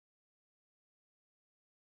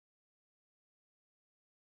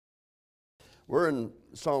We're in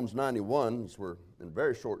Psalms 91. We're in a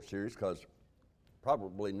very short series because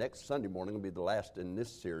probably next Sunday morning will be the last in this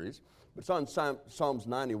series. But it's on Psalms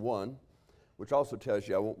 91, which also tells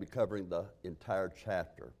you I won't be covering the entire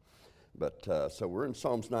chapter. But so we're in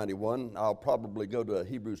Psalms 91. I'll probably go to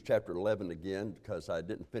Hebrews chapter 11 again because I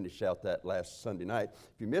didn't finish out that last Sunday night.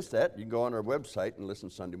 If you missed that, you can go on our website and listen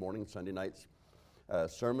Sunday morning and Sunday night's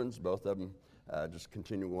sermons, both of them just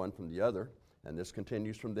continue one from the other. And this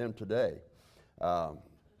continues from them today.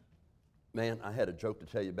 Man, I had a joke to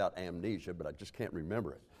tell you about amnesia, but I just can't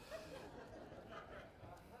remember it.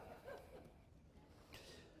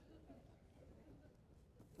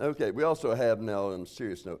 Okay, we also have now, on a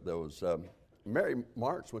serious note, Mary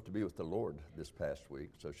Marks went to be with the Lord this past week,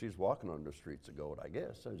 so she's walking on the streets of gold, I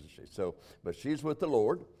guess, isn't she? So, but she's with the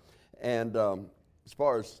Lord, and as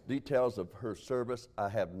far as details of her service, I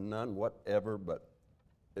have none whatever, but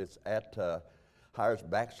it's at Hires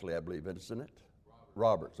Baxley, I believe, isn't it?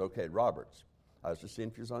 Roberts. Okay, Roberts. I was just seeing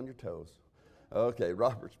if you was on your toes. Okay,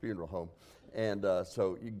 Roberts Funeral Home. And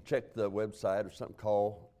so you can check the website or something,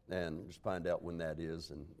 call, and just find out when that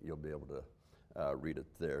is, and you'll be able to read it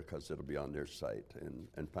there because it'll be on their site,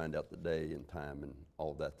 and find out the day and time and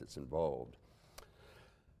all that's involved.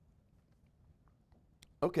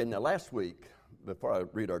 Okay, now last week, before I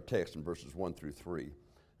read our text in verses 1 through 3,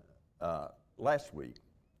 last week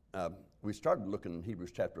we started looking in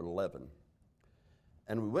Hebrews chapter 11.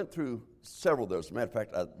 And we went through several of those. As a matter of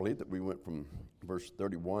fact, I believe that we went from verse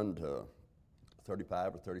 31 to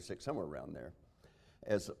 35 or 36, somewhere around there.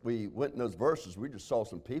 As we went in those verses, we just saw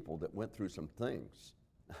some people that went through some things.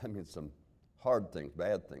 I mean, some hard things,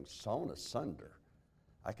 bad things, sawn asunder.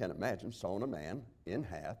 I can't imagine sawing a man in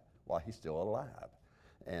half while he's still alive.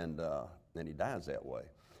 And he dies that way.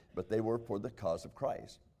 But they were for the cause of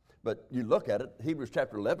Christ. But you look at it, Hebrews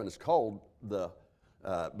chapter 11 is called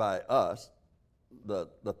by us,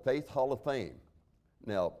 the Faith Hall of Fame.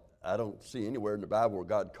 Now, I don't see anywhere in the Bible where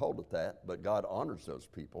God called it that, but God honors those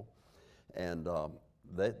people, and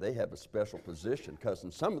they have a special position because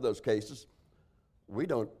in some of those cases, we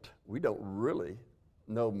don't really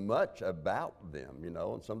know much about them, you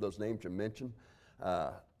know. And some of those names you mentioned,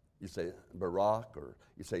 you say Barak or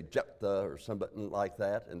you say Jephthah or somebody like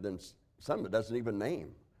that, and then some that doesn't even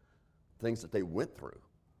name things that they went through,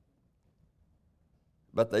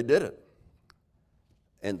 but they did it.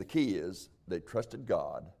 And the key is they trusted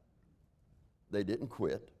God, they didn't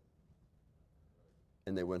quit,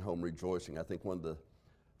 and they went home rejoicing. I think one of the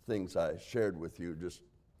things I shared with you, just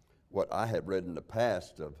what I had read in the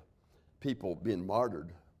past of people being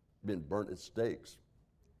martyred, being burnt at stakes,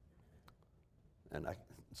 and I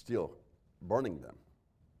still burning them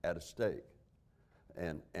at a stake.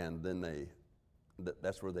 And then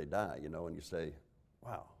that's where they die, you know, and you say,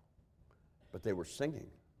 wow, but they were singing.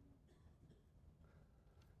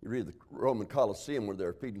 You read the Roman Colosseum where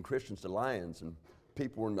they're feeding Christians to lions, and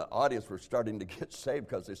people in the audience were starting to get saved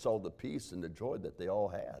because they saw the peace and the joy that they all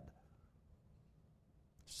had.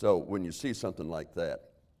 So when you see something like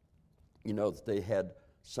that, you know that they had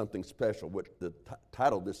something special. What the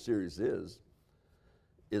title of this series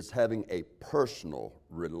is having a personal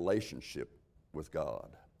relationship with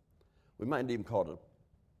God. We might even call it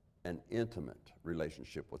an intimate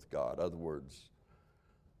relationship with God. In other words,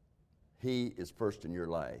 He is first in your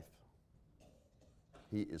life.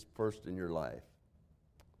 He is first in your life.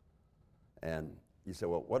 And you say,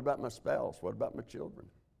 well, what about my spouse? What about my children?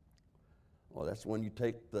 Well, that's when you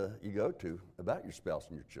go to about your spouse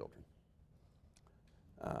and your children.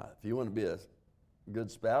 If you want to be a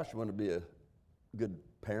good spouse, you want to be a good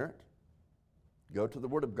parent, go to the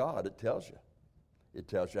Word of God. It tells you. It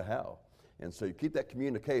tells you how. And so you keep that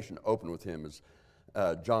communication open with Him. As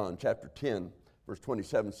John chapter 10, verse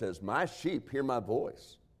 27 says, my sheep hear my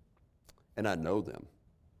voice, and I know them,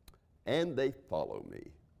 and they follow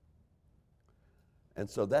me. And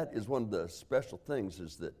so that is one of the special things,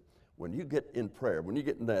 is that when you get in prayer, when you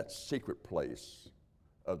get in that secret place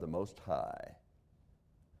of the Most High,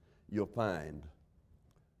 you'll find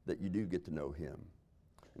that you do get to know Him.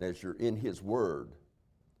 And as you're in His Word,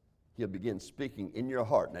 He'll begin speaking in your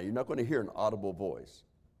heart. Now, you're not going to hear an audible voice.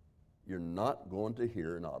 You're not going to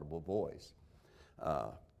hear an audible voice.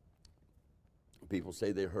 People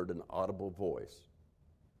say they heard an audible voice.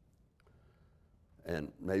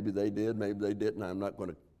 And maybe they did, maybe they didn't. I'm not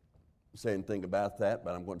going to say anything about that,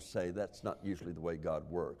 but I'm going to say that's not usually the way God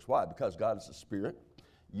works. Why? Because God is a spirit.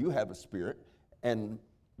 You have a spirit. And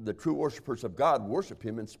the true worshipers of God worship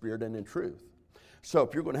Him in spirit and in truth. So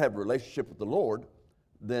if you're going to have a relationship with the Lord,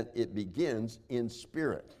 then it begins in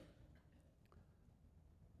spirit,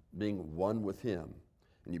 being one with Him.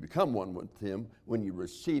 And you become one with him when you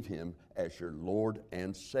receive him as your Lord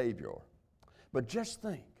and Savior. But just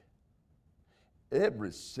think,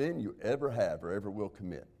 every sin you ever have or ever will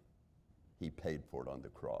commit, he paid for it on the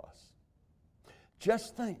cross.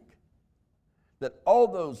 Just think that all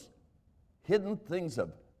those hidden things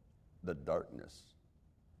of the darkness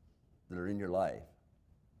that are in your life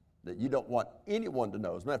that you don't want anyone to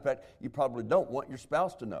know. As a matter of fact, you probably don't want your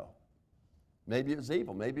spouse to know. Maybe it's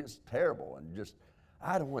evil, maybe it's terrible, and just,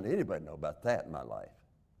 I don't want anybody to know about that in my life.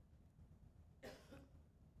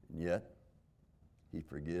 And yet, he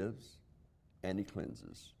forgives and he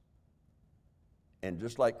cleanses. And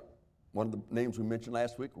just like one of the names we mentioned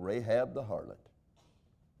last week, Rahab the harlot,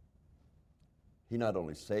 he not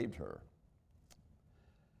only saved her,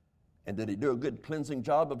 and did he do a good cleansing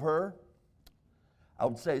job of her? I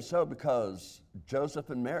would say so, because Joseph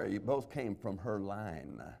and Mary both came from her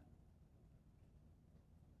line.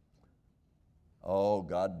 Oh,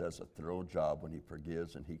 God does a thorough job when he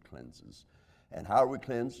forgives and he cleanses. And how are we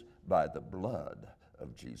cleansed? By the blood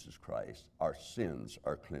of Jesus Christ. Our sins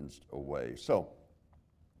are cleansed away. So,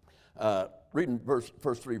 reading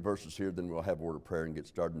first 3 verses here, then we'll have a word of prayer and get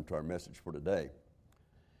started into our message for today.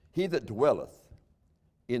 He that dwelleth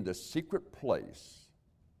in the secret place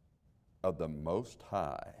of the Most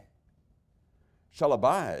High shall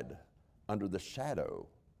abide under the shadow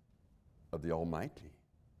of the Almighty.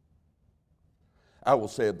 I will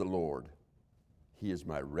say of the Lord, he is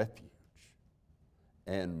my refuge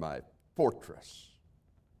and my fortress,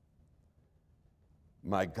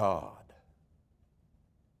 my God,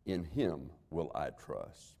 in him will I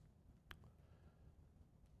trust.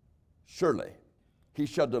 Surely he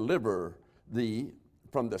shall deliver thee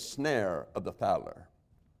from the snare of the fowler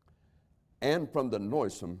and from the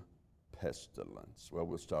noisome pestilence. Well,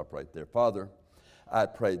 we'll stop right there. Father, I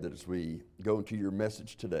pray that as we go into your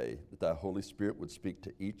message today, that thy Holy Spirit would speak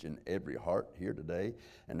to each and every heart here today,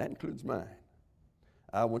 and that includes mine.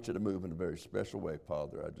 I want you to move in a very special way,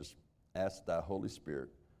 Father. I just ask thy Holy Spirit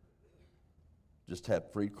just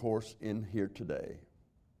have free course in here today.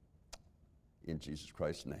 In Jesus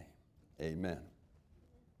Christ's name, amen.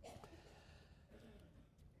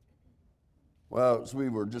 Well, as we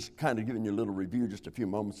were just kind of giving you a little review just a few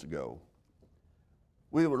moments ago,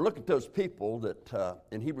 we were looking at those people that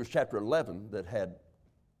in Hebrews chapter 11 that had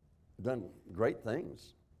done great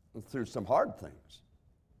things through some hard things.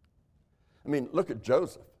 I mean, look at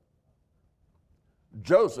Joseph.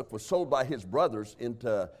 Joseph was sold by his brothers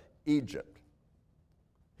into Egypt.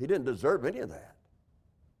 He didn't deserve any of that.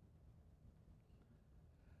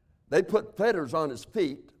 They put fetters on his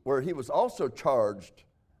feet where he was also charged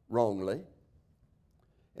wrongly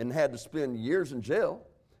and had to spend years in jail.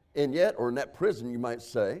 And yet, or in that prison, you might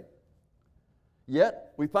say,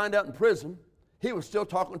 yet we find out in prison, he was still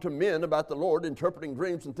talking to men about the Lord, interpreting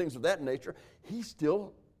dreams and things of that nature. He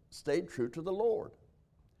still stayed true to the Lord.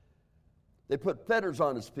 They put fetters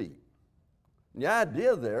on his feet. And the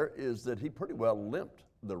idea there is that he pretty well limped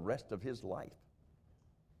the rest of his life.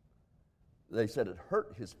 They said it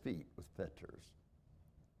hurt his feet with fetters,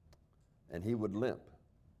 and he would limp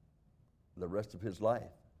the rest of his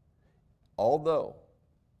life. Although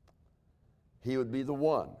he would be the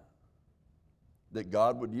one that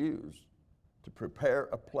God would use to prepare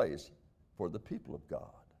a place for the people of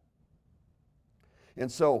God.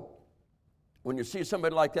 And so, when you see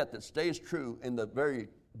somebody like that stays true in the very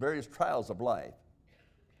various trials of life,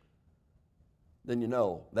 then you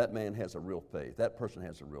know that man has a real faith. That person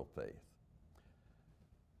has a real faith.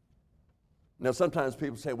 Now, sometimes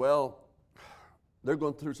people say, well, they're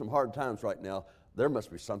going through some hard times right now. There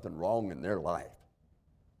must be something wrong in their life.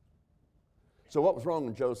 So what was wrong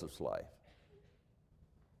in Joseph's life?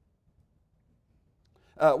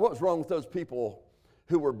 What was wrong with those people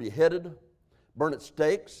who were beheaded, burned at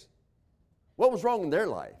stakes? What was wrong in their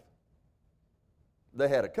life? They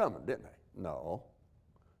had it coming, didn't they? No.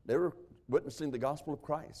 They were witnessing the gospel of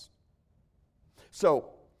Christ.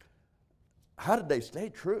 So, how did they stay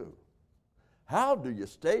true? How do you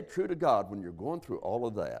stay true to God when you're going through all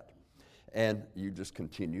of that? And you just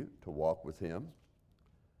continue to walk with him,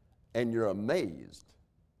 and you're amazed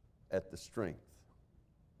at the strength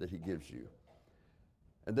that he gives you.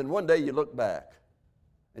 And then one day you look back,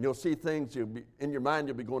 and you'll see things in your mind,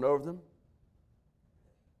 you'll be going over them.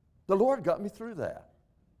 The Lord got me through that.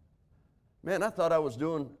 Man, I thought I was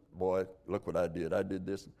doing, boy, look what I did. I did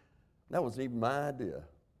this. That wasn't even my idea.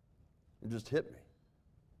 It just hit me.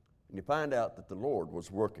 And you find out that the Lord was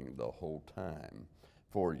working the whole time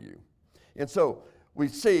for you. And so we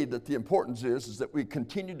see that the importance is that we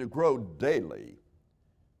continue to grow daily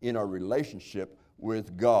in our relationship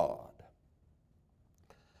with God.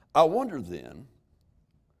 I wonder then,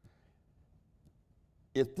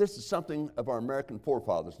 if this is something of our American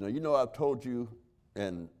forefathers, now you know I've told you,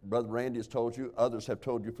 and Brother Randy has told you, others have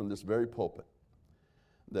told you from this very pulpit,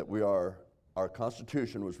 that our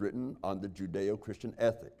Constitution was written on the Judeo-Christian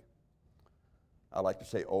ethic. I like to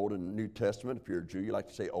say Old and New Testament. If you're a Jew, you like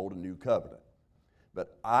to say Old and New Covenant.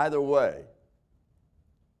 But either way,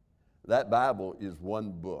 that Bible is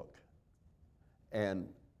one book. And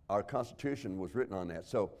our Constitution was written on that.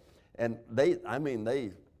 So, and they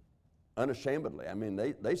unashamedly,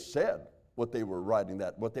 they said what they were writing,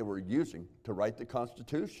 what they were using to write the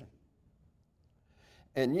Constitution.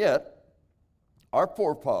 And yet, our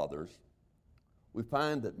forefathers, we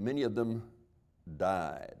find that many of them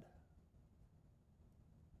died.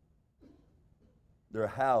 Their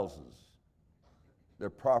houses, their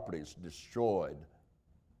properties destroyed,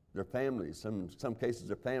 their families, in some cases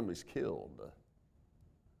their families killed.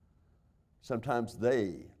 Sometimes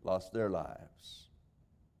they lost their lives.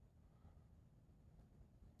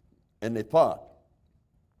 And they fought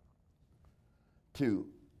to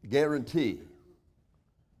guarantee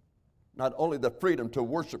not only the freedom to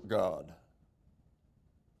worship God,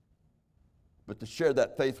 but to share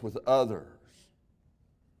that faith with others.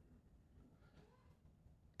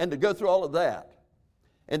 And to go through all of that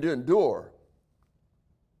and to endure,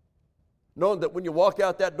 knowing that when you walk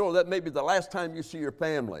out that door, that may be the last time you see your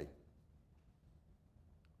family.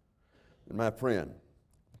 And my friend,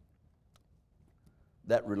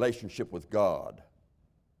 that relationship with God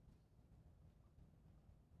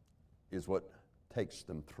is what takes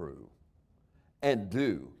them through and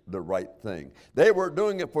do the right thing. They were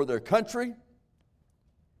doing it for their country,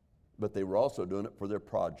 but they were also doing it for their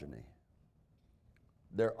progeny,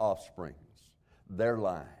 their offsprings, their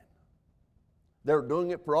line. They were doing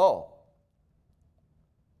it for all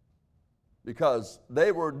because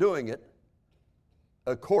they were doing it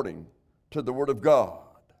according to the Word of God.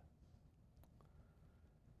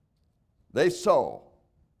 They saw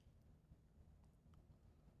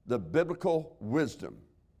the biblical wisdom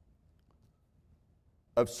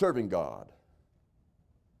of serving God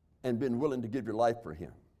and being willing to give your life for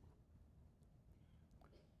Him.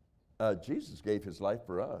 Jesus gave His life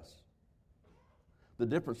for us. The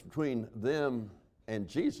difference between them and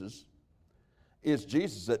Jesus is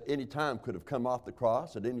Jesus at any time could have come off the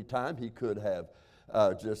cross. At any time He could have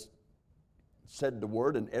just said the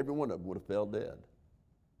word and every one of them would have fell dead.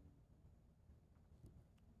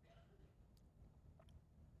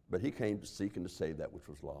 But He came to seek and to save that which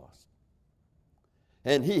was lost.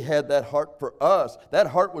 And He had that heart for us. That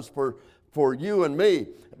heart was for you and me.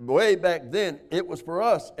 Way back then, it was for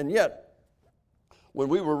us. And yet, when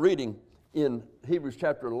we were reading in Hebrews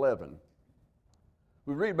chapter 11,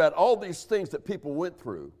 we read about all these things that people went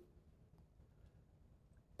through.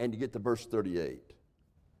 And you get to verse 38.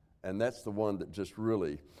 And that's the one that just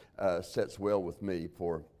really sets well with me.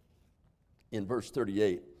 For in verse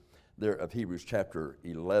 38 there of Hebrews chapter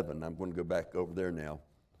 11, I'm going to go back over there now.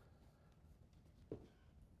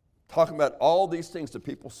 Talking about all these things that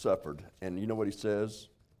people suffered. And you know what he says?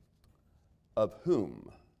 Of whom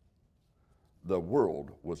the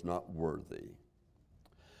world was not worthy.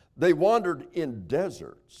 They wandered in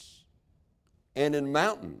deserts and in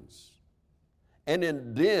mountains and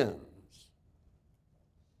in dens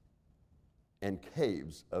and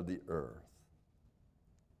caves of the earth.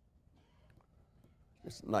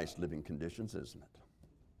 It's nice living conditions, isn't it?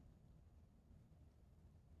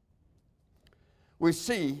 We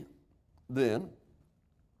see then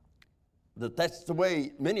that that's the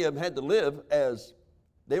way many of them had to live as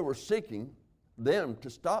they were seeking them to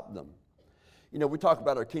stop them. You know, we talk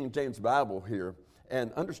about our King James Bible here,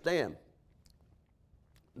 and understand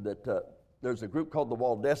that there's a group called the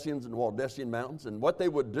Waldensians and the Waldensian Mountains, and what they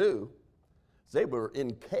would do is they were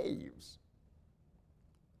in caves.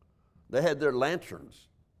 They had their lanterns,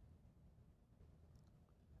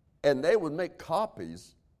 and they would make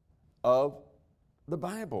copies of the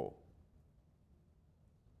Bible.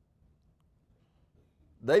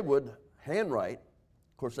 They would handwrite.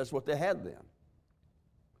 Of course, that's what they had then.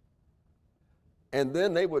 And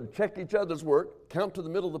then they would check each other's work, count to the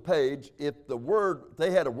middle of the page. If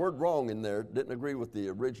they had a word wrong in there, didn't agree with the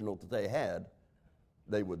original that they had,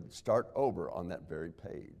 they would start over on that very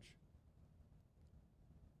page.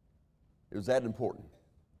 It was that important.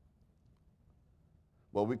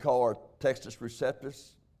 Well, we call our Textus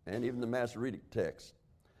Receptus and even the Masoretic text,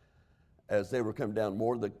 as they were coming down,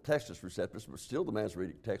 more of the Textus Receptus, but still the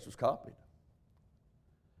Masoretic text was copied.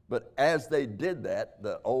 But as they did that,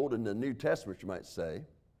 the Old and the New Testament, you might say,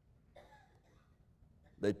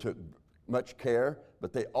 they took much care,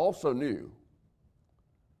 but they also knew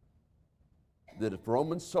that if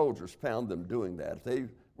Roman soldiers found them doing that, if they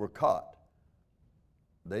were caught,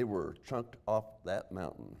 they were chunked off that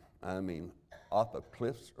mountain. I mean, off of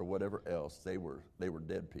cliffs or whatever else. They were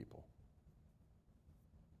dead people.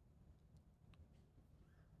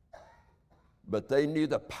 But they knew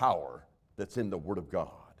the power that's in the Word of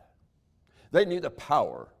God. They knew the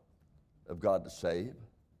power of God to save.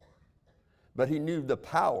 But they knew the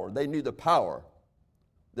power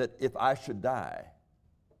that if I should die,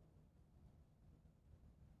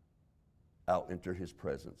 I'll enter His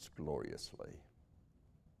presence gloriously.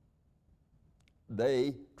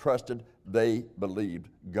 They trusted, they believed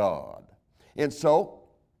God. And so,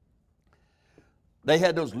 they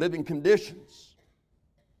had those living conditions.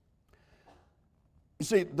 You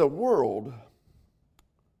see, the world,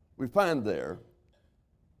 we find there,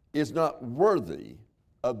 is not worthy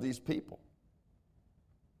of these people.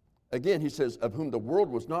 Again, he says, of whom the world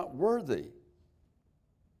was not worthy.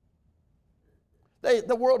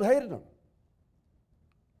 The world hated them.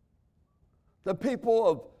 The people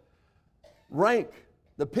of rank,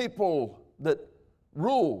 the people that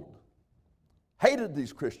ruled, hated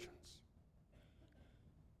these Christians.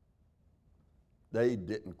 They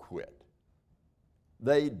didn't quit.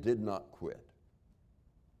 They did not quit.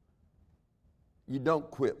 You don't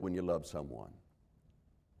quit when you love someone.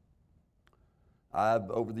 I've,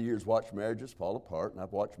 over the years, watched marriages fall apart, and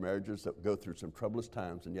I've watched marriages that go through some troublous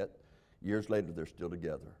times, and yet years later they're still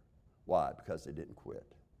together. Why? Because they didn't quit.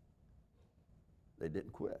 They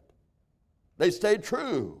didn't quit. They stayed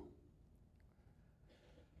true.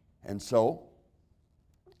 And so,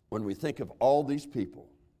 when we think of all these people,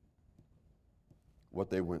 what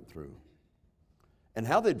they went through, and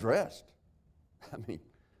how they dressed, I mean,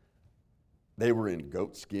 they were in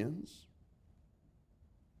goat skins.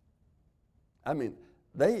 I mean,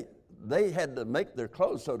 they had to make their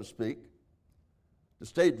clothes, so to speak, to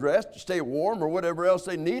stay dressed, to stay warm, or whatever else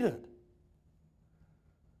they needed.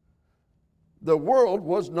 The world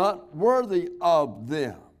was not worthy of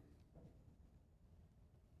them.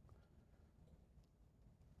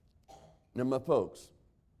 Now, my folks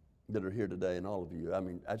that are here today, and all of you,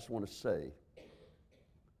 I just want to say,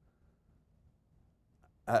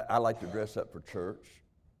 I like to dress up for church.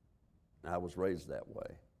 I was raised that way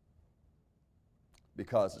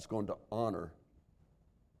because it's going to honor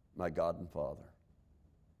my God and Father.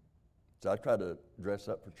 So I try to dress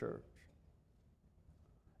up for church.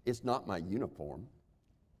 It's not my uniform.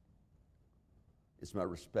 It's my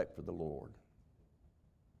respect for the Lord.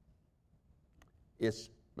 It's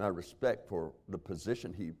my respect for the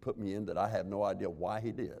position He put me in that I have no idea why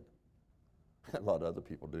He did. A lot of other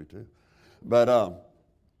people do too.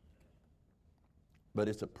 But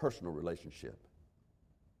it's a personal relationship.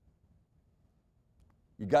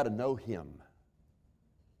 You got to know Him.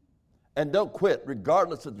 And don't quit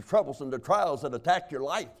regardless of the troubles and the trials that attack your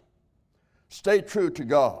life. Stay true to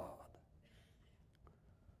God.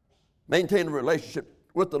 Maintain a relationship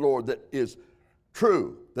with the Lord that is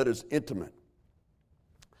true, that is intimate.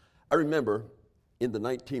 I remember in the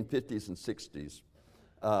 1950s and 60s,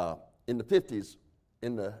 in the 50s,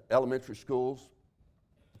 in the elementary schools,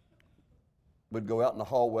 we'd go out in the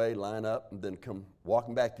hallway, line up, and then come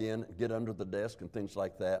walking back in, get under the desk and things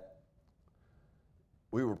like that.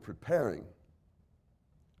 We were preparing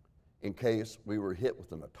in case we were hit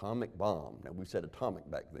with an atomic bomb. Now, we said atomic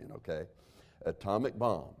back then, okay? Atomic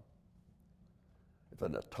bomb. If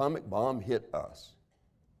an atomic bomb hit us,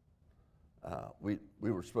 we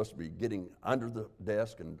were supposed to be getting under the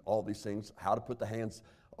desk and all these things, how to put the hands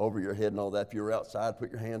over your head and all that. If you were outside, put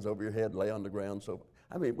your hands over your head, lay on the ground. So,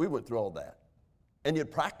 we went through all that. And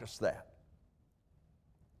you'd practice that.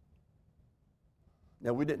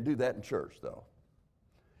 Now, we didn't do that in church, though.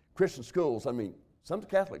 Christian schools, some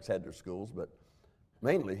Catholics had their schools, but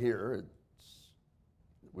mainly here,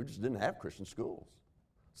 we just didn't have Christian schools.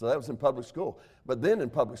 So that was in public school. But then in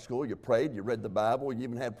public school, you prayed, you read the Bible, you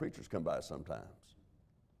even had preachers come by sometimes.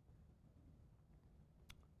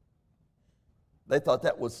 They thought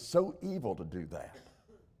that was so evil to do that.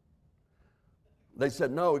 They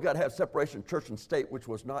said, no, we've got to have separation of church and state, which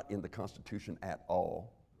was not in the Constitution at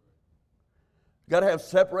all. We've got to have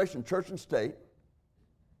separation of church and state.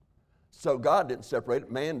 So God didn't separate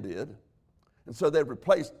it, man did. And so they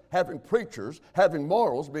replaced having preachers, having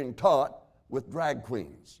morals being taught with drag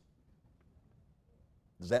queens.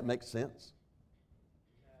 Does that make sense?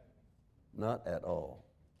 Not at all.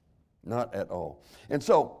 Not at all. And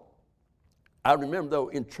so I remember, though,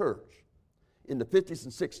 in church, in the 50s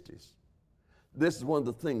and 60s, this is one of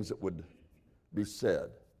the things that would be said.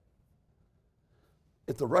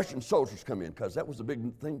 If the Russian soldiers come in, because that was a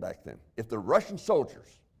big thing back then, if the Russian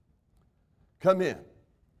soldiers come in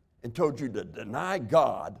and told you to deny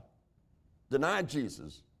God, deny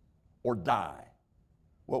Jesus, or die,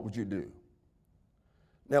 what would you do?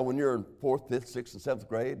 Now, when you're in 4th, 5th, 6th, and 7th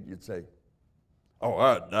grade, you'd say, oh,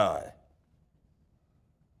 I'd die.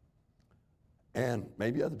 And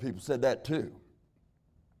maybe other people said that too.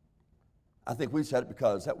 I think we said it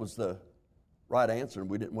because that was the right answer and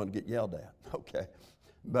we didn't want to get yelled at. Okay.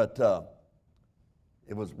 But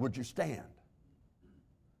it was, would you stand?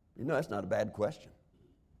 You know, that's not a bad question.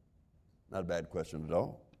 Not a bad question at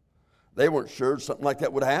all. They weren't sure something like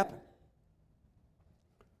that would happen.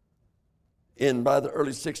 And by the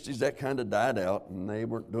early 60s, that kind of died out, and they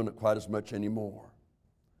weren't doing it quite as much anymore.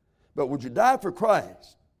 But would you die for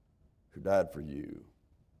Christ, who died for you?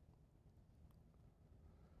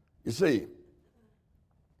 You see,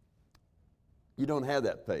 you don't have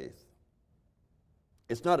that faith.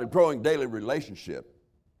 It's not a growing daily relationship.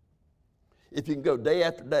 If you can go day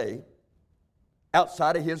after day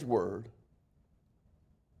outside of His Word,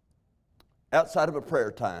 outside of a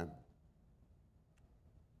prayer time,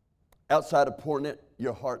 outside of pouring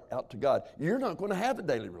your heart out to God, you're not going to have a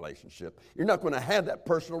daily relationship. You're not going to have that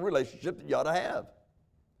personal relationship that you ought to have.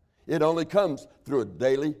 It only comes through a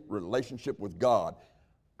daily relationship with God.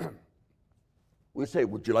 We say,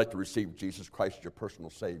 would you like to receive Jesus Christ as your personal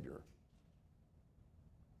Savior?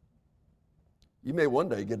 You may one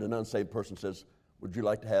day get an unsaved person who says, would you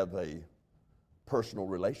like to have a personal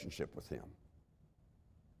relationship with Him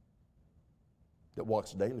that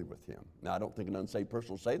walks daily with Him? Now, I don't think an unsaved person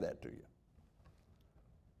will say that to you.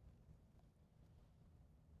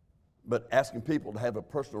 But asking people to have a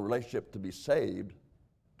personal relationship to be saved,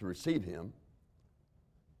 to receive Him,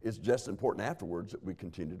 is just as important afterwards that we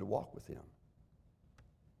continue to walk with Him.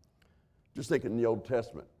 Just think in the Old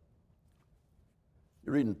Testament.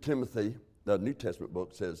 You're reading Timothy, the New Testament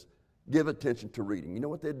book says, give attention to reading. You know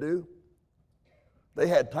what they'd do? They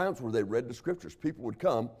had times where they read the Scriptures. People would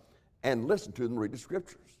come and listen to them read the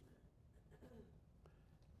Scriptures.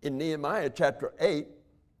 In Nehemiah chapter 8,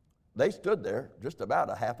 they stood there just about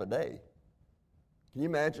a half a day. Can you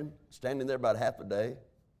imagine standing there about half a day?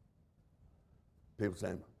 People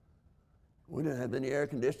saying, we didn't have any air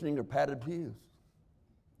conditioning or padded pews.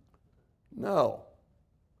 No.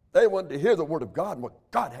 They wanted to hear the Word of God and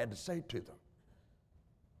what God had to say to them.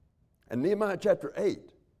 And Nehemiah chapter 8,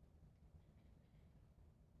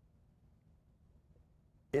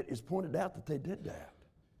 it is pointed out that they did that.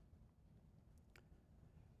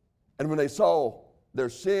 And when they saw their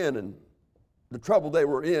sin and the trouble they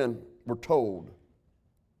were in, were told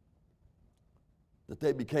that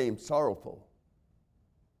they became sorrowful.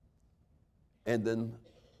 And then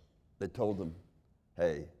they told them,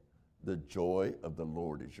 hey, the joy of the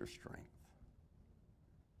Lord is your strength.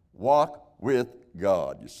 Walk with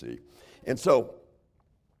God, you see. And so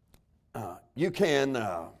you can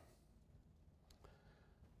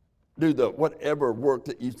do the whatever work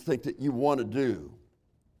that you think that you want to do,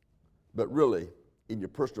 but really, in your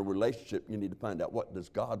personal relationship, you need to find out, what does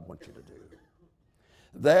God want you to do?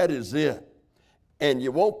 That is it. And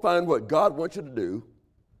you won't find what God wants you to do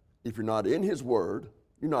if you're not in His Word,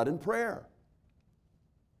 you're not in prayer.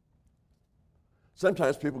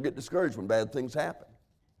 Sometimes people get discouraged when bad things happen.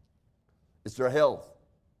 It's their health.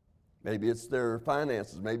 Maybe it's their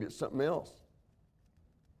finances. Maybe it's something else.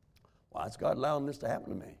 Why is God allowing this to happen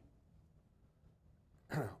to me?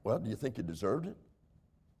 Well, do you think you deserved it?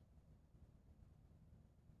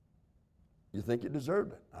 You think you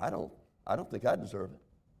deserved it? I don't think I deserve it.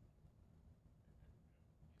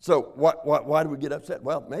 So why do we get upset?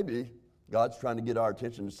 Well, maybe God's trying to get our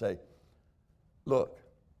attention to say, look,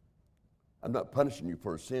 I'm not punishing you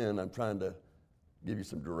for a sin. I'm trying to give you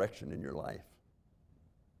some direction in your life.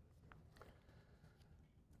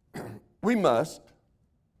 We must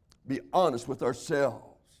be honest with ourselves.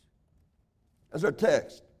 As our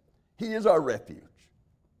text, He is our refuge.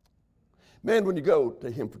 Man, when you go to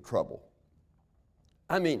Him for trouble,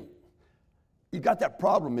 I mean, you got that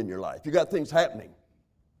problem in your life. You got things happening.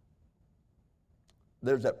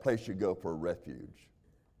 There's that place you go for a refuge.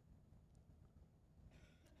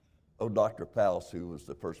 Oh, Dr. Faust, who was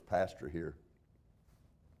the first pastor here,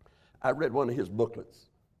 I read one of his booklets.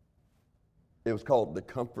 It was called The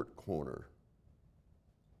Comfort Corner.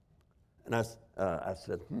 And I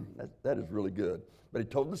said, that is really good. But he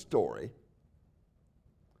told the story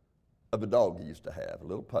of a dog he used to have, a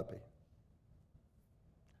little puppy.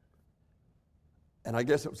 And I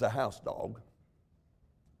guess it was a house dog.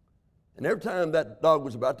 And every time that dog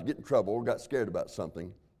was about to get in trouble or got scared about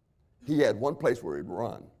something, he had one place where he'd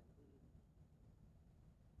run.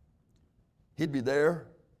 He'd be there,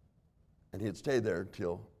 and he'd stay there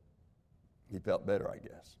until he felt better, I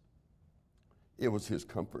guess. It was his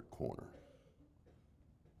comfort corner.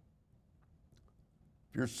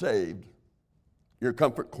 If you're saved, Your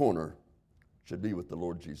comfort corner should be with the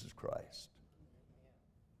Lord Jesus Christ.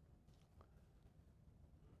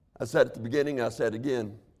 I said at the beginning, I said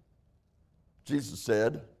again, Jesus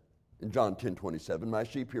said in John 10:27, my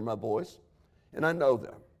sheep hear my voice, and I know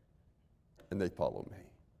them, and they follow me.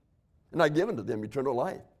 And I give unto them eternal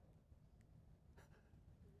life.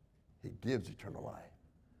 He gives eternal life.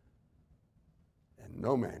 And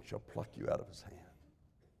no man shall pluck you out of his hand.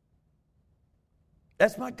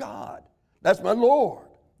 That's my God. That's my Lord.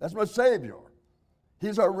 That's my Savior.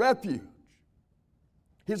 He's our refuge.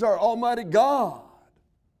 He's our almighty God.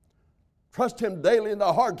 Trust him daily in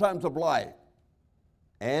the hard times of life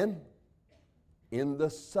and in the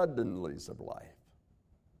suddenlies of life.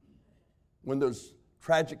 When those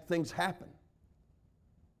tragic things happen,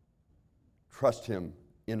 trust him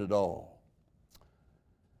in it all.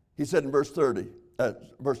 He said in verse 3,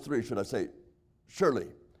 should I say, surely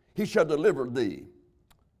he shall deliver thee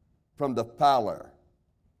from the fowler.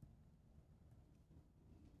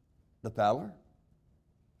 The fowler?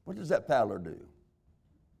 What does that fowler do?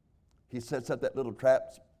 He sets up that little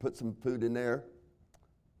trap, puts some food in there,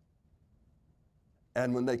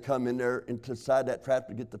 and when they come in there inside that trap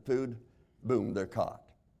to get the food, boom, they're caught.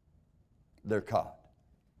 They're caught.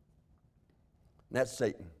 And that's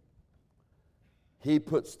Satan. He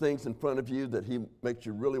puts things in front of you that he makes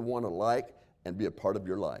you really want to like and be a part of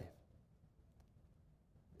your life.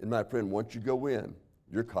 And my friend, once you go in,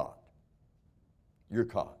 you're caught. You're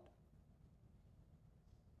caught.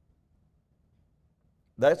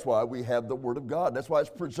 That's why we have the Word of God. That's why it's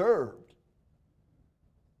preserved.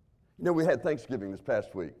 You know, we had Thanksgiving this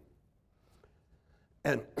past week.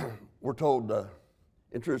 And we're told,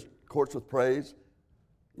 enter his courts with praise,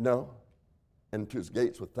 and to his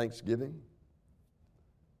gates with thanksgiving.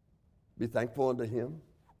 Be thankful unto him.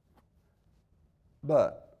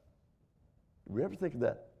 But, do we ever think of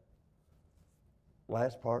that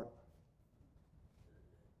last part?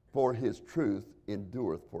 For his truth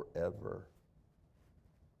endureth forever.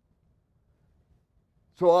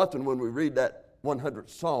 So often when we read that 100th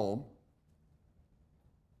Psalm,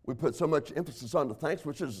 we put so much emphasis on the thanks,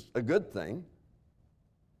 which is a good thing,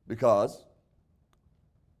 because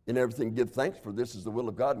in everything give thanks, for this is the will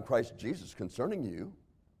of God in Christ Jesus concerning you.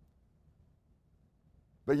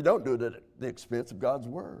 But you don't do it at the expense of God's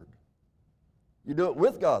Word. You do it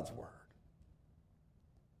with God's Word.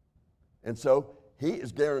 And so he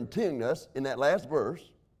is guaranteeing us in that last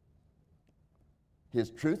verse, his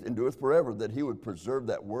truth endureth forever, that he would preserve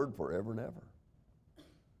that word forever and ever.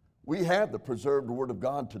 We have the preserved Word of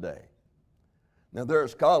God today. Now there are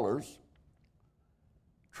scholars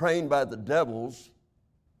trained by the devil's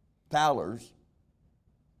fowlers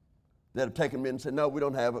that have taken me and said, no, we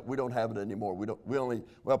don't have it anymore.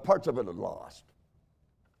 Parts of it are lost.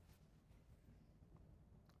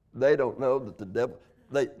 They don't know that the devil,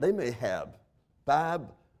 they may have 5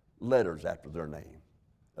 letters after their name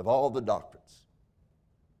of all the doctrines.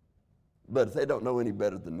 But if they don't know any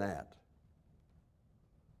better than that,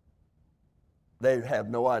 they have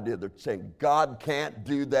no idea. They're saying God can't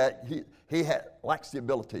do that. He lacks the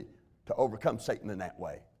ability to overcome Satan in that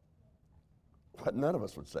way. But none of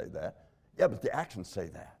us would say that. Yeah, but the actions say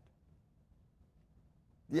that.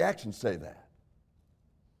 The actions say that.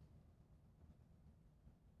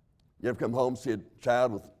 You ever come home, see a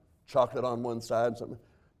child with chocolate on one side and something?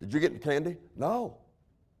 Did you get the candy? No.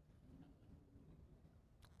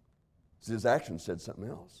 See, his actions said something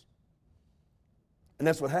else. And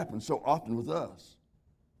that's what happens so often with us.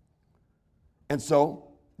 And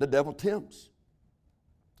so the devil tempts.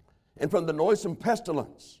 And from the noisome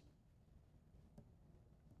pestilence.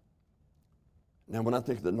 Now, when I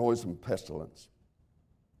think of the noisome pestilence,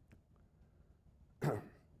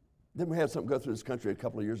 didn't we have something go through this country a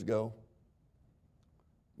couple of years ago?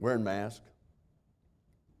 Wearing masks,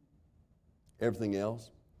 everything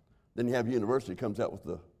else. Then you have a university comes out with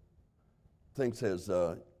the thing says,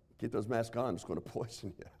 keep those masks on, it's going to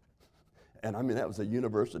poison you. And I mean, that was a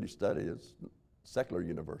university study. It's a secular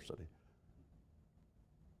university.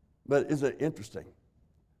 But isn't it interesting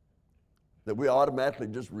that we automatically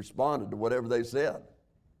just responded to whatever they said?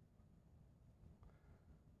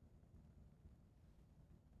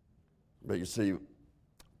 But you see,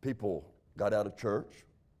 people got out of church.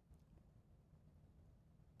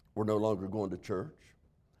 We're no longer going to church.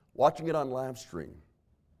 Watching it on live stream.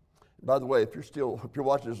 By the way, if you're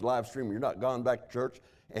watching this live stream and you're not gone back to church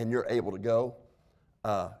and you're able to go,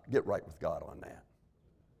 get right with God on that.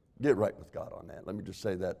 Get right with God on that. Let me just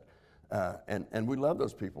say that. And we love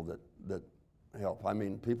those people that help. I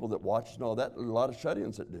mean, people that watch and all that, a lot of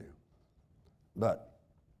shut-ins that do. But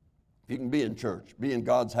if you can be in church, be in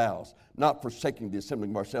God's house, not forsaking the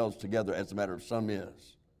assembling of ourselves together as a matter of some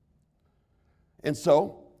is. And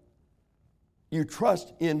so, you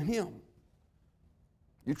trust in Him.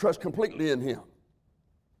 You trust completely in Him.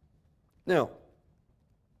 Now,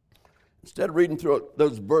 instead of reading through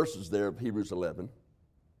those verses there of Hebrews 11,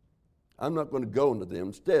 I'm not going to go into them.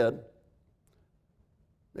 Instead,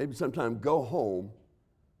 maybe sometime go home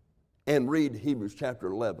and read Hebrews chapter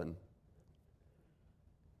 11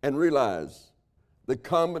 and realize the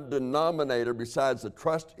common denominator besides the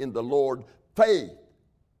trust in the Lord, faith,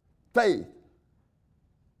 the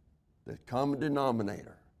common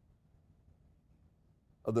denominator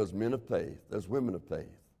of those men of faith, those women of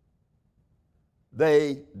faith,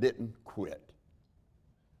 they didn't quit.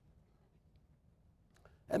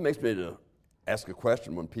 That makes me to ask a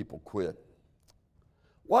question when people quit.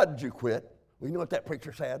 Why did you quit? Well, you know what that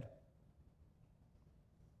preacher said?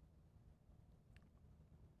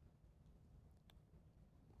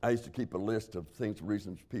 I used to keep a list of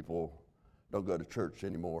reasons people don't go to church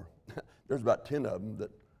anymore. There's about 10 of them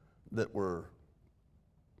that were,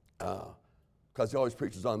 because he always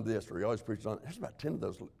preaches on this or he always preaches on, there's about 10 of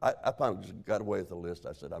those. I finally just got away with the list.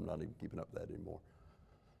 I said, I'm not even keeping up with that anymore.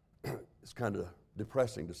 It's kind of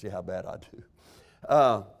depressing to see how bad I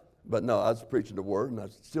do. But no, I was preaching the word and I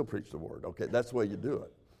still preach the word. Okay, that's the way you do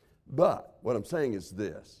it. But what I'm saying is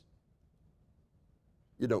this.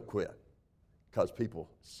 You don't quit because people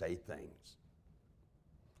say things.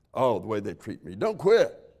 Oh, the way they treat me. Don't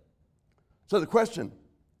quit. So the question,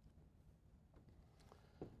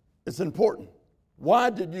 it's important.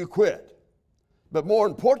 Why did you quit? But more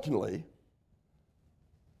importantly,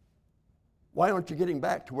 why aren't you getting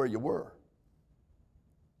back to where you were?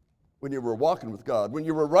 When you were walking with God, when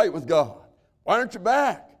you were right with God. Why aren't you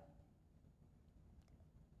back?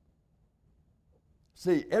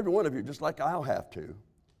 See, every one of you, just like I'll have to,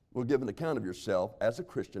 will give an account of yourself as a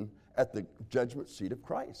Christian at the judgment seat of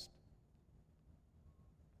Christ.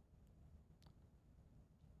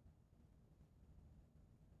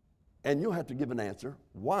 And you'll have to give an answer.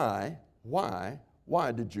 Why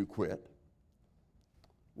did you quit?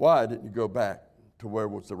 Why didn't you go back to where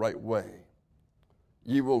was the right way?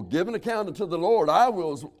 You will give an account unto the Lord. I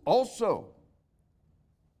will also.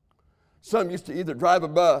 Some used to either drive a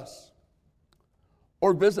bus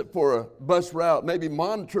or visit for a bus route, maybe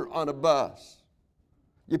monitor on a bus.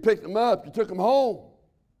 You picked them up, you took them home.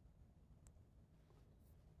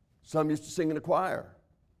 Some used to sing in a choir.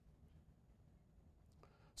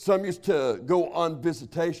 Some used to go on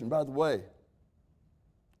visitation. By the way,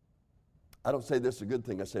 I don't say this is a good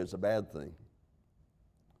thing, I say it's a bad thing.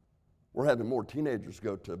 We're having more teenagers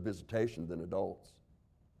go to visitation than adults.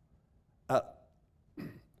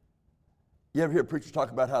 You ever hear preachers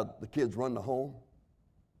talk about how the kids run the home?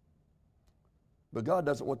 But God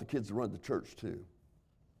doesn't want the kids to run the church too.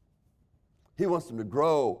 He wants them to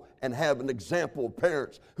grow and have an example of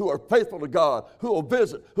parents who are faithful to God, who will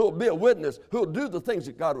visit, who will be a witness, who will do the things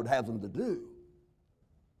that God would have them to do.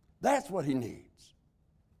 That's what He needs.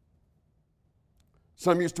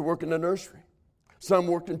 Some used to work in the nursery. Some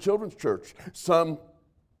worked in children's church. Some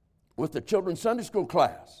with the children's Sunday school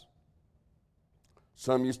class.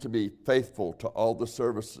 Some used to be faithful to all the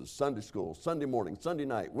services, Sunday school, Sunday morning, Sunday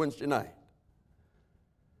night, Wednesday night,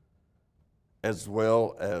 as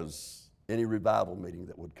well as any revival meeting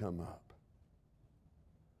that would come up.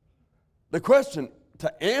 The question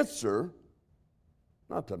to answer,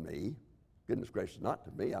 not to me, goodness gracious, not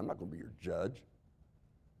to me, I'm not going to be your judge.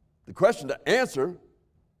 The question to answer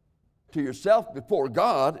to yourself before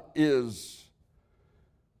God is,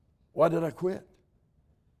 why did I quit?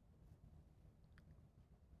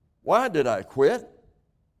 Why did I quit?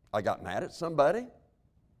 I got mad at somebody.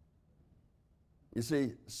 You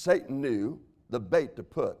see, Satan knew the bait to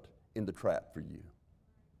put in the trap for you.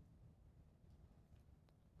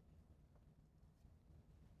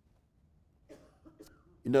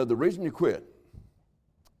 You know, the reason you quit,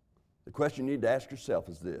 the question you need to ask yourself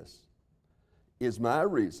is this: is my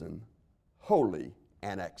reason holy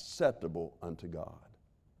and acceptable unto God?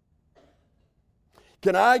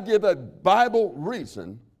 Can I give a Bible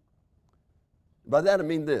reason? By that I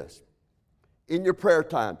mean this. In your prayer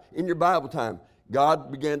time, in your Bible time,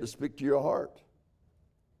 God began to speak to your heart.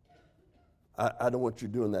 I don't want you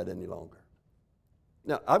doing that any longer.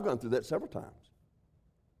 Now, I've gone through that several times.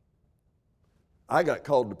 I got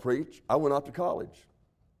called to preach. I went off to college.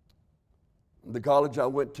 The college I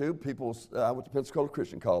went to, I went to Pensacola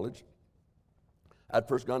Christian College. I'd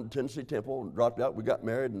first gone to Tennessee Temple and dropped out. We got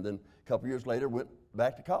married, and then a couple years later went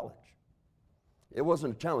back to college. It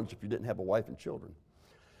wasn't a challenge if you didn't have a wife and children.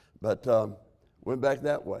 But went back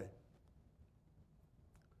that way.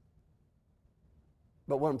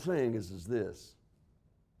 But what I'm saying is this.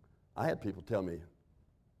 I had people tell me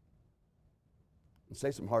and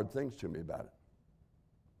say some hard things to me about it.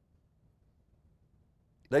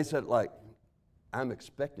 They said, like, I'm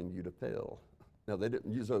expecting you to fail. Now, they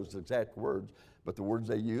didn't use those exact words, but the words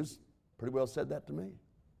they used pretty well said that to me.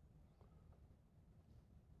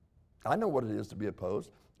 I know what it is to be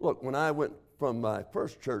opposed. Look, when I went from my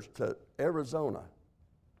first church to Arizona,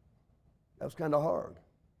 that was kind of hard.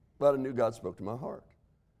 But I knew God spoke to my heart.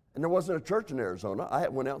 And there wasn't a church in Arizona. I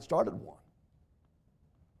went out and started one.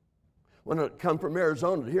 When I come from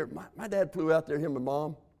Arizona to here, my dad flew out there, him and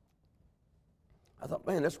Mom. I thought,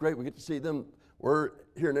 man, that's great. We get to see them. We're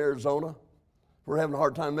here in Arizona. We're having a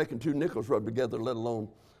hard time making two nickels rub together, let alone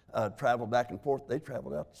travel back and forth. They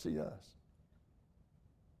traveled out to see us.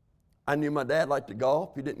 I knew my dad liked to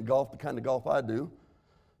golf. He didn't golf the kind of golf I do.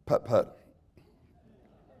 Putt-putt.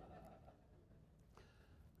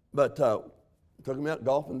 But took him out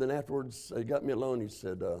golfing. Then afterwards, he got me alone. He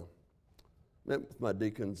said, met with my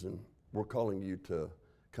deacons, and we're calling you to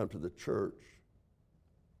come to the church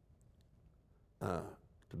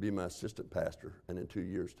to be my assistant pastor, and in 2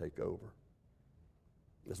 years take over.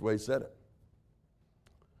 That's the way he said it.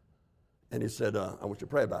 And he said, I want you to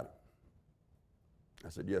pray about it. I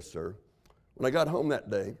said, yes, sir. When I got home that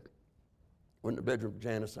day, went in the bedroom with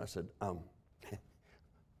Janice, I said,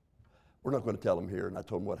 we're not going to tell them here. And I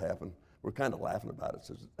told them what happened. We're kind of laughing about it.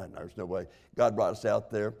 Says, there's no way. God brought us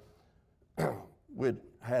out there. We'd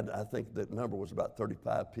had, I think the number was about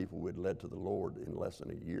 35 people we'd led to the Lord in less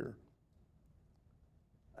than a year.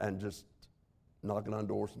 And just knocking on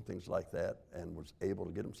doors and things like that, and was able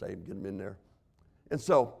to get them saved and get them in there. And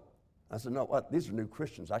so I said, no, what? These are new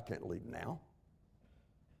Christians. I can't leave now.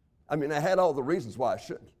 I mean, I had all the reasons why I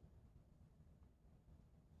shouldn't.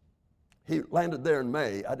 He landed there in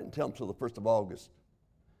May. I didn't tell him until the 1st of August,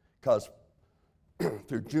 because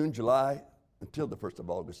through June, July, until the 1st of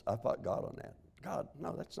August, I fought God on that. God,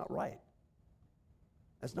 no, that's not right.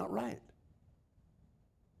 That's not right.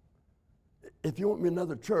 If you want me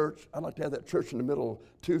another church, I'd like to have that church in the middle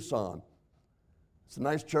of Tucson. It's a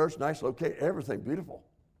nice church, nice location, everything beautiful.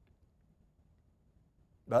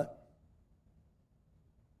 But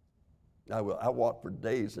I walked for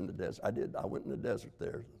days in the desert. I went in the desert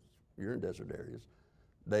there. You're in desert areas.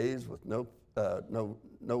 Days with no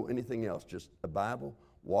anything else, just a Bible,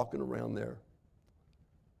 walking around there.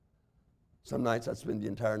 Some nights I'd spend the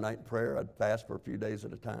entire night in prayer. I'd fast for a few days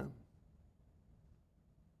at a time.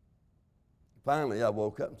 Finally, I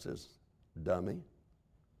woke up and says, dummy,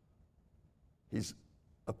 he's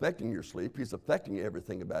affecting your sleep. He's affecting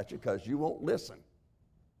everything about you because you won't listen.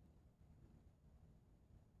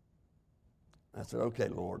 I said, okay,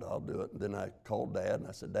 Lord, I'll do it. And then I called Dad, and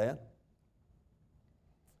I said, Dad,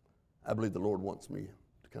 I believe the Lord wants me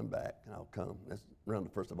to come back, and I'll come. That's around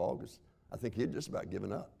the 1st of August. I think he had just about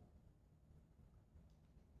given up.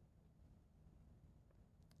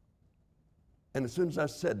 And as soon as I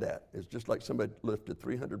said that, it's just like somebody lifted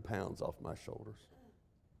 300 pounds off my shoulders.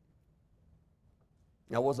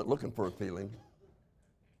 I wasn't looking for a feeling,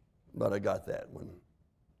 but I got that when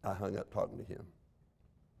I hung up talking to him.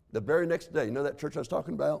 The very next day, you know that church I was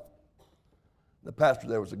talking about? The pastor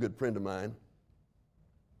there was a good friend of mine.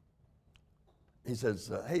 He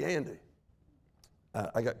says, hey, Andy,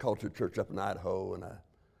 I got called to a church up in Idaho, and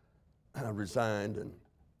I resigned,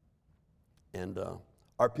 and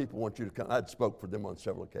our people want you to come. I'd spoke for them on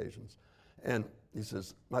several occasions. And he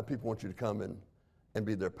says, my people want you to come and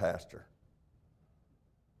be their pastor.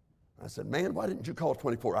 I said, man, why didn't you call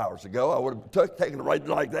 24 hours ago? I would have taken it right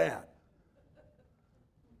like that.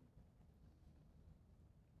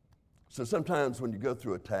 So sometimes when you go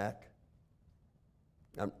through attack,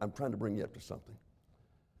 I'm trying to bring you up to something.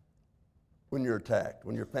 When you're attacked,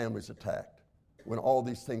 when your family's attacked, when all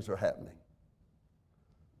these things are happening,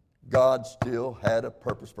 God still had a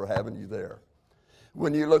purpose for having you there.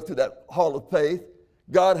 When you look through that hall of faith,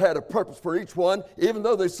 God had a purpose for each one, even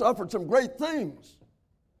though they suffered some great things.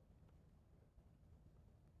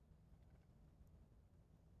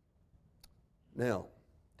 Now,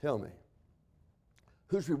 tell me,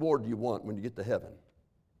 whose reward do you want when you get to heaven?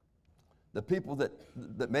 The people that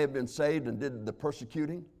may have been saved and did the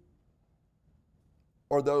persecuting?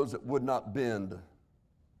 Or those that would not bend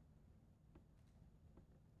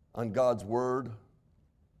on God's word,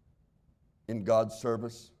 in God's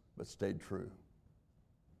service, but stayed true?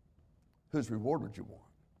 Whose reward would you want?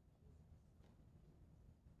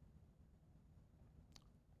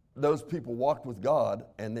 Those people walked with God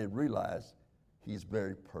and they realized He's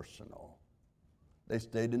very personal. They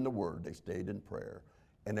stayed in the Word, they stayed in prayer,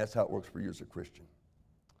 and that's how it works for you as a Christian.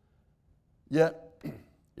 Yet,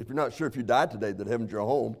 If you're not sure if you died today that heaven's your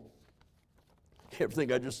home,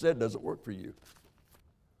 everything I just said doesn't work for you.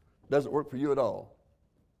 Doesn't work for you at all.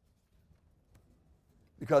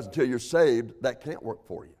 Because until you're saved, that can't work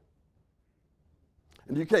for you.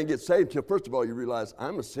 And you can't get saved until, first of all, you realize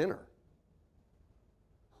I'm a sinner.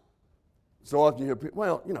 So often you hear people,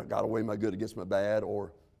 well, God will weigh my good against my bad,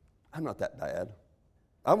 or I'm not that bad.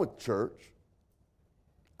 I went to church.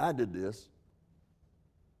 I did this.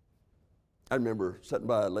 I remember sitting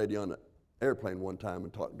by a lady on an airplane one time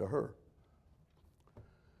and talking to her.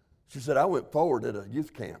 She said, I went forward at a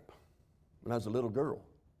youth camp when I was a little girl.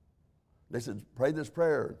 They said, pray this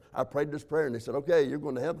prayer. I prayed this prayer, and they said, okay, you're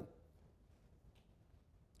going to heaven.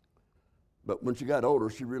 But when she got older,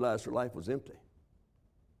 she realized her life was empty.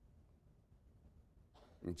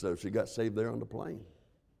 And so she got saved there on the plane.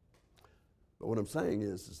 But what I'm saying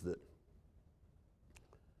is that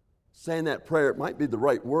saying that prayer, it might be the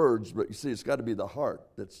right words, but you see, it's got to be the heart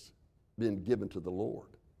that's been given to the Lord.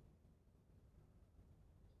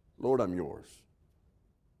 Lord, I'm yours.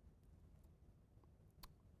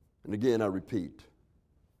 And again, I repeat,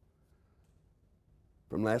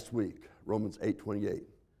 from last week, Romans 8:28,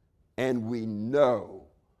 and we know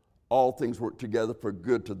all things work together for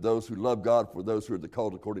good to those who love God, for those who are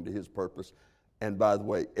called according to his purpose. And by the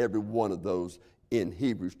way, every one of those in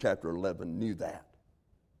Hebrews chapter 11 knew that.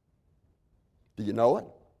 Do you know it?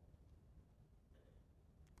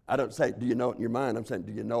 I don't say, do you know it in your mind? I'm saying,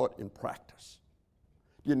 do you know it in practice?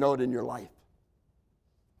 Do you know it in your life?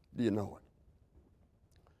 Do you know it?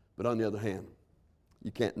 But on the other hand,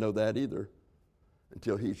 you can't know that either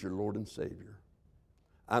until he's your Lord and Savior.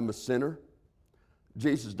 I'm a sinner.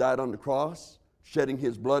 Jesus died on the cross, shedding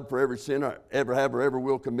his blood for every sin I ever have or ever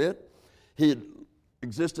will commit. He had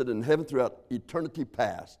existed in heaven throughout eternity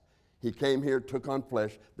past. He came here, took on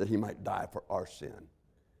flesh, that he might die for our sin.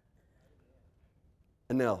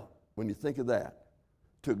 And now, when you think of that,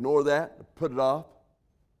 to ignore that, to put it off,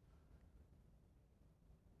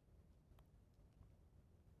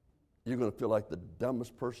 you're going to feel like the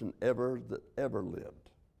dumbest person ever that ever lived,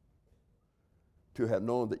 to have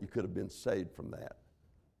known that you could have been saved from that.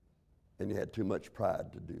 And you had too much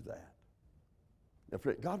pride to do that. Now,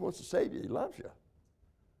 friend, God wants to save you. He loves you.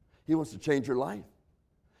 He wants to change your life.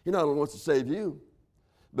 He not only wants to save you,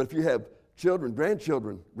 but if you have children,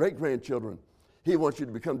 grandchildren, great-grandchildren, he wants you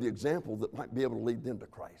to become the example that might be able to lead them to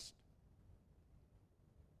Christ.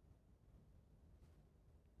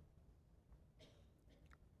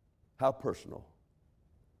 How personal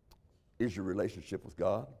is your relationship with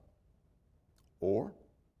God? Or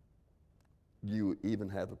do you even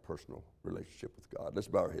have a personal relationship with God? Let's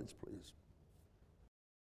bow our heads, please.